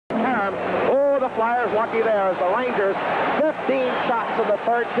Flyers lucky there as the Rangers 15 shots in the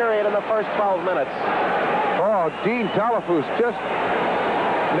third period in the first 12 minutes. Oh, Dean Telefus just...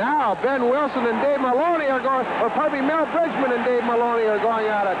 Now, Ben Wilson and Dave Maloney are going... Or pardon me, Mel Bridgman and Dave Maloney are going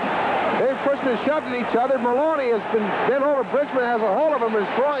at it. They've pushed and shoved at each other. Maloney has been bent over. Bridgman has a hold of him and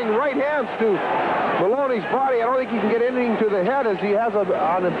is throwing right hands to Maloney's body. I don't think he can get anything to the head as he has in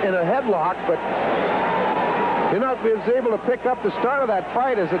a headlock, but you're not able to pick up the start of that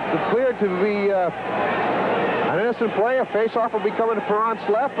fight as it cleared to be an innocent play. A face-off will be coming to Perron's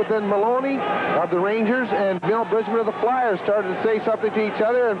left, but then Maloney of the Rangers and Mel Bridgman of the Flyers started to say something to each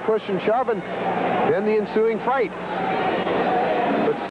other and push and shove, and then the ensuing fight.